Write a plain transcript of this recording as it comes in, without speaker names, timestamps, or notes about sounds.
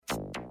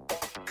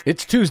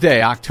It's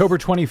Tuesday, October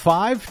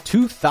 25,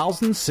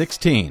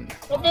 2016.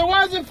 If it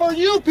wasn't for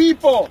you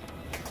people,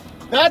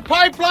 that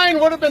pipeline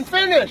would have been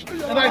finished.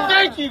 And I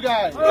thank you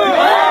guys.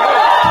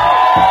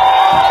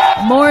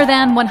 More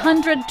than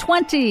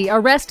 120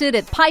 arrested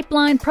at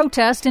pipeline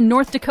protest in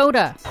North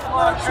Dakota.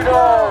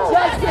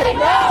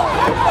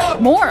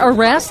 More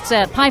arrests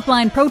at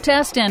pipeline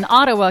protest in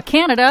Ottawa,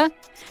 Canada.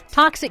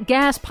 Toxic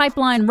gas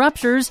pipeline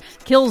ruptures,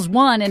 kills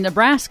one in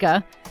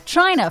Nebraska.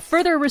 China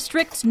further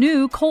restricts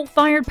new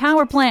coal-fired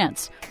power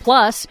plants.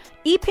 Plus,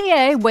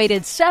 EPA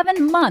waited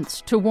 7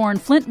 months to warn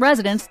Flint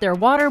residents their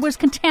water was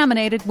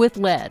contaminated with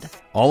lead.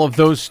 All of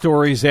those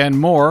stories and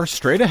more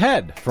straight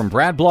ahead from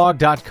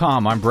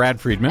BradBlog.com. I'm Brad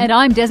Friedman. And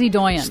I'm Desi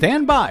Doyen.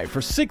 Stand by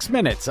for 6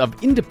 minutes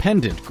of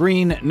independent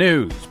green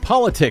news,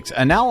 politics,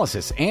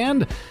 analysis,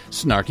 and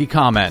snarky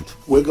comment.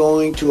 We're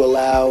going to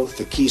allow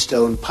the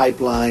Keystone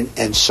Pipeline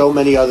and so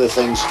many other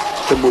things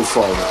to move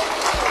forward.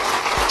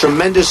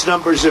 Tremendous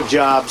numbers of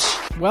jobs.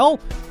 Well,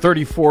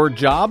 34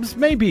 jobs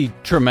may be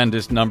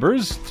tremendous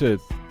numbers to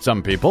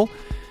some people.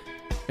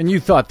 And you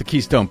thought the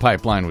Keystone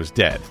Pipeline was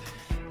dead.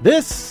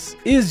 This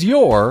is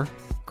your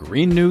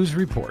Green News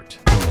Report.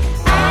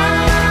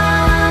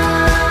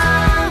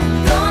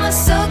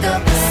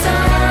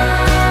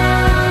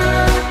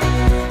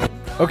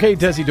 Okay,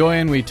 Desi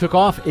Doyen, we took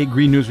off a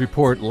Green News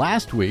Report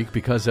last week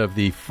because of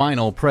the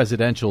final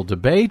presidential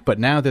debate, but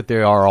now that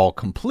they are all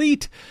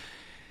complete,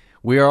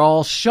 we are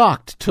all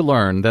shocked to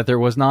learn that there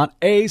was not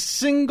a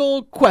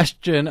single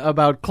question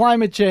about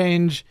climate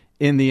change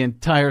in the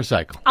entire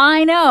cycle.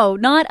 I know.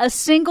 Not a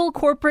single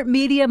corporate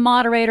media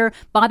moderator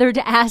bothered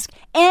to ask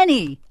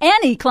any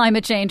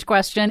climate change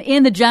question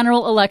in the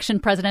general election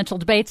presidential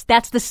debates.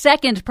 That's the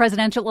second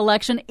presidential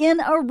election in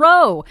a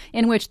row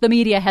in which the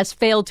media has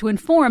failed to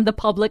inform the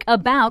public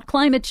about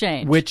climate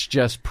change. Which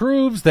just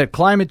proves that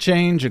climate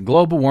change and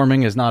global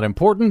warming is not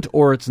important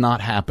or it's not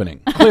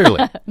happening.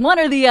 Clearly. One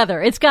or the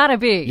other. It's got to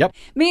be. Yep.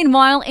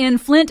 Meanwhile, in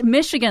Flint,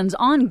 Michigan's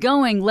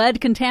ongoing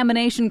lead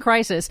contamination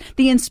crisis,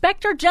 the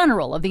Inspector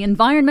General of the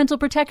Environmental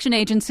Protection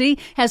Agency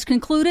has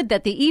concluded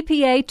that the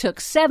EPA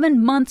took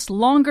 7 months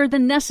longer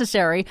than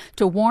necessary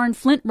to warn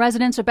Flint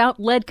residents about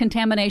lead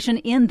contamination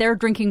in their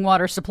drinking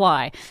water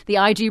supply. The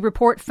IG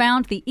report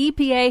found the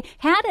EPA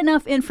had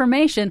enough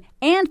information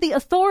and the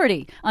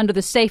authority under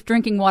the Safe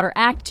Drinking Water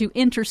Act to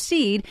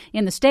intercede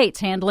in the state's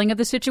handling of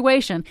the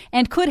situation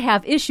and could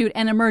have issued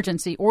an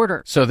emergency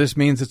order. So this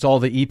means it's all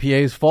the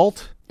EPA's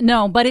fault?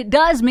 No, but it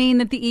does mean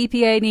that the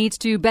EPA needs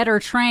to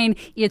better train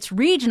its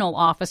regional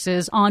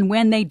offices on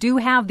when they do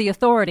have the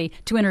authority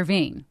to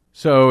intervene.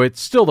 So it's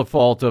still the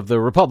fault of the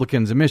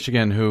Republicans in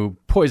Michigan who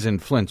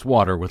poisoned Flint's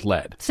water with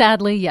lead.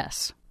 Sadly,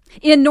 yes.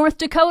 In North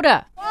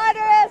Dakota, water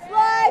is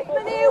life,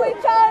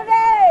 Maniwitone!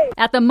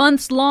 At the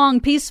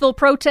months-long peaceful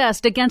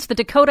protest against the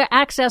Dakota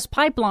Access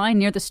Pipeline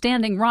near the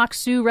Standing Rock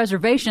Sioux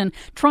Reservation,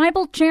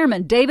 Tribal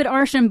Chairman David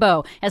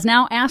Archambault has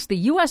now asked the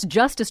U.S.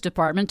 Justice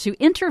Department to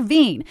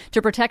intervene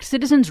to protect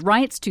citizens'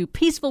 rights to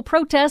peaceful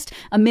protest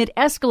amid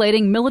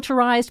escalating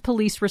militarized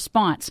police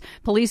response.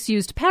 Police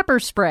used pepper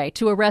spray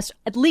to arrest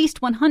at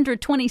least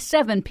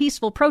 127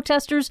 peaceful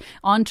protesters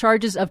on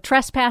charges of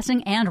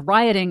trespassing and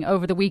rioting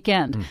over the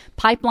weekend.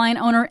 Pipeline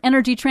owner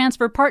Energy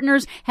Transfer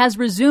Partners has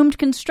resumed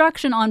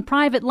construction on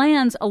private lands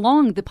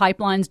along the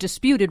pipeline's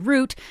disputed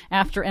route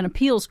after an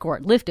appeals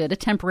court lifted a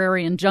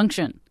temporary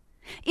injunction.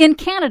 In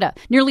Canada,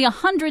 nearly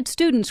 100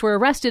 students were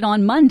arrested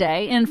on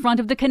Monday in front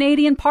of the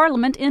Canadian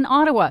Parliament in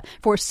Ottawa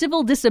for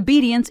civil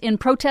disobedience in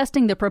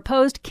protesting the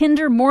proposed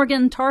Kinder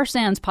Morgan tar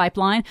sands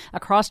pipeline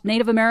across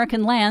Native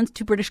American lands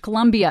to British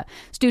Columbia.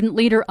 Student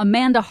leader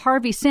Amanda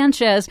Harvey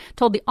Sanchez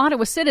told the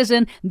Ottawa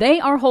Citizen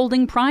they are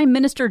holding Prime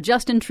Minister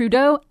Justin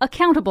Trudeau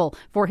accountable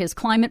for his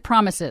climate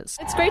promises.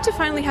 It's great to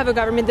finally have a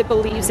government that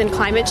believes in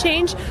climate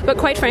change, but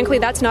quite frankly,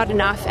 that's not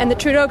enough. And the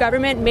Trudeau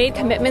government made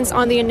commitments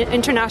on the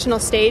international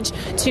stage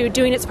to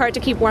doing its part to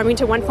keep warming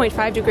to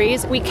 1.5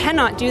 degrees. We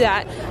cannot do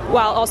that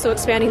while also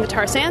expanding the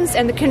tar sands,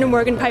 and the Kinder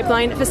Morgan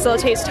pipeline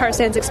facilitates tar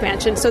sands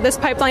expansion. So this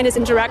pipeline is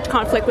in direct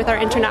conflict with our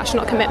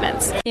international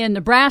commitments. In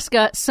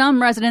Nebraska,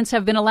 some residents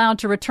have been allowed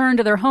to return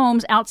to their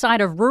homes outside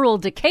of rural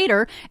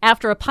Decatur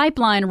after a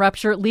pipeline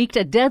rupture leaked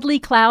a deadly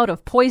cloud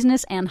of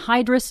poisonous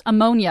anhydrous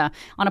ammonia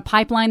on a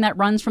pipeline that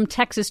runs from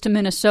Texas to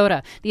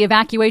Minnesota. The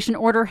evacuation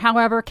order,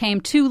 however,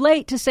 came too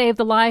late to save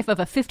the life of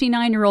a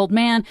 59-year-old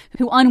man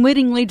who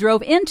unwittingly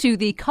drove into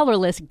the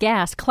colorless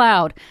gas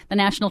cloud. The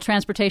National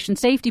Transportation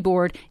Safety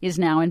Board is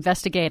now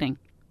investigating.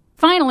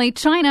 Finally,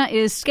 China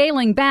is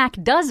scaling back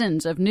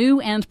dozens of new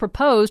and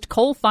proposed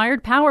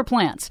coal-fired power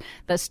plants.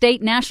 The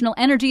State National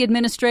Energy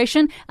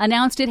Administration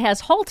announced it has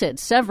halted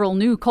several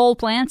new coal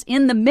plants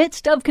in the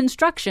midst of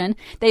construction.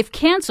 They've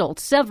canceled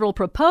several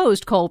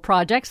proposed coal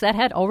projects that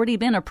had already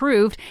been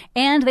approved,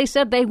 and they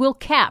said they will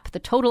cap the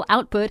total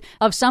output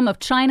of some of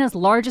China's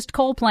largest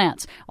coal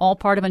plants, all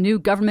part of a new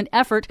government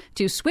effort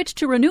to switch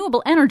to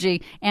renewable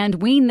energy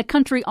and wean the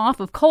country off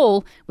of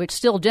coal, which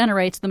still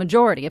generates the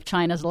majority of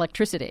China's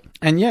electricity.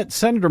 And yet,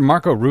 Senator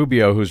Marco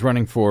Rubio, who's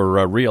running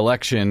for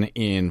re-election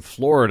in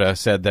Florida,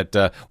 said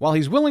that while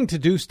he's willing to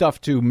do stuff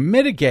to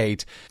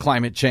mitigate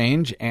climate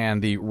change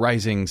and the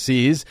rising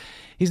seas,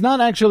 he's not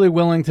actually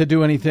willing to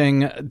do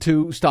anything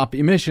to stop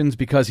emissions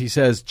because he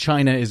says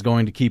China is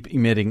going to keep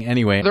emitting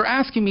anyway. They're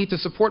asking me to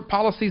support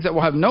policies that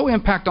will have no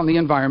impact on the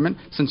environment,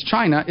 since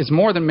China is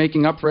more than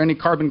making up for any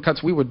carbon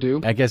cuts we would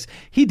do. I guess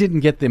he didn't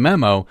get the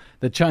memo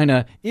that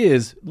China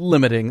is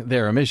limiting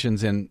their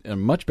emissions in a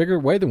much bigger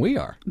way than we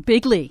are.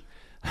 Bigly.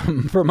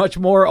 For much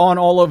more on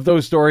all of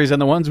those stories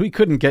and the ones we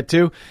couldn't get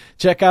to,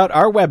 check out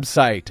our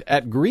website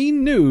at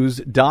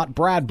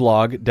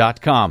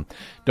greennews.bradblog.com.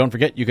 Don't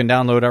forget you can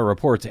download our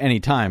reports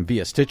anytime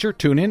via Stitcher,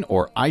 TuneIn,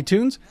 or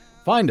iTunes.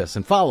 Find us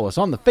and follow us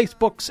on the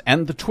Facebooks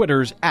and the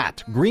Twitters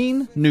at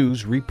Green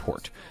News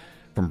Report.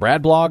 From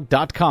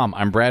bradblog.com,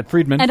 I'm Brad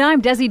Friedman. And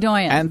I'm Desi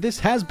Doyen. And this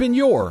has been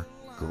your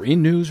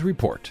Green News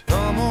Report.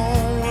 Come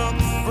on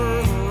up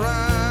for the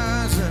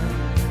rising.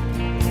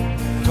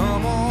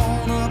 Come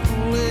on up,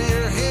 lay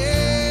your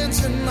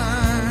heads in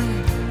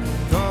mine.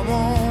 Come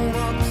on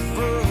up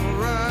for the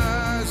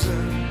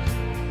rising.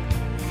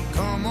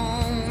 Come on.